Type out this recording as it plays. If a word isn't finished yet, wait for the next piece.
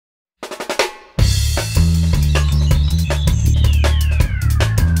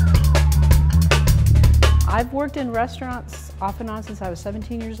worked in restaurants off and on since I was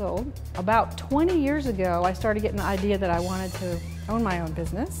 17 years old. About 20 years ago, I started getting the idea that I wanted to own my own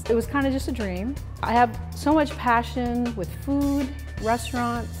business. It was kind of just a dream. I have so much passion with food,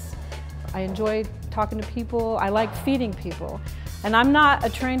 restaurants. I enjoy talking to people. I like feeding people. And I'm not a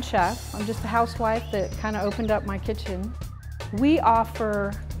trained chef. I'm just a housewife that kind of opened up my kitchen. We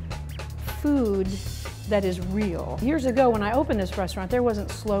offer food that is real. Years ago when I opened this restaurant, there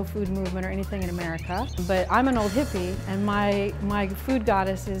wasn't slow food movement or anything in America, but I'm an old hippie and my food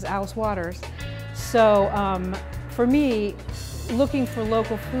goddess is Alice Waters. So for me, looking for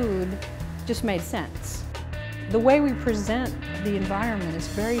local food just made sense. The way we present the environment is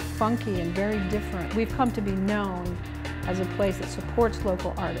very funky and very different. We've come to be known as a place that supports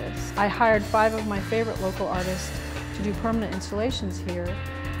local artists. I hired 5 of my favorite local artists to do permanent installations here,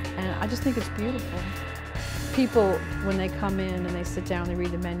 and I just think it's beautiful. People, when they come in and they sit down, they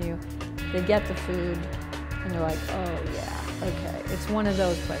read the menu, they get the food, and they're like, oh yeah, okay. It's one of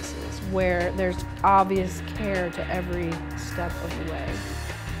those places where there's obvious care to every step of the way.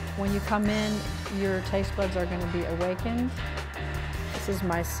 When you come in, your taste buds are going to be awakened. This is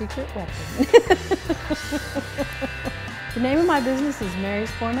my secret weapon. The name of my business is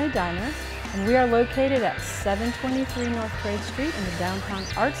Mary's Gourmet Diner, and we are located at 723 North Trade Street in the Downtown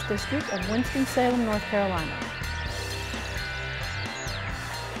Arts District of Winston-Salem, North Carolina.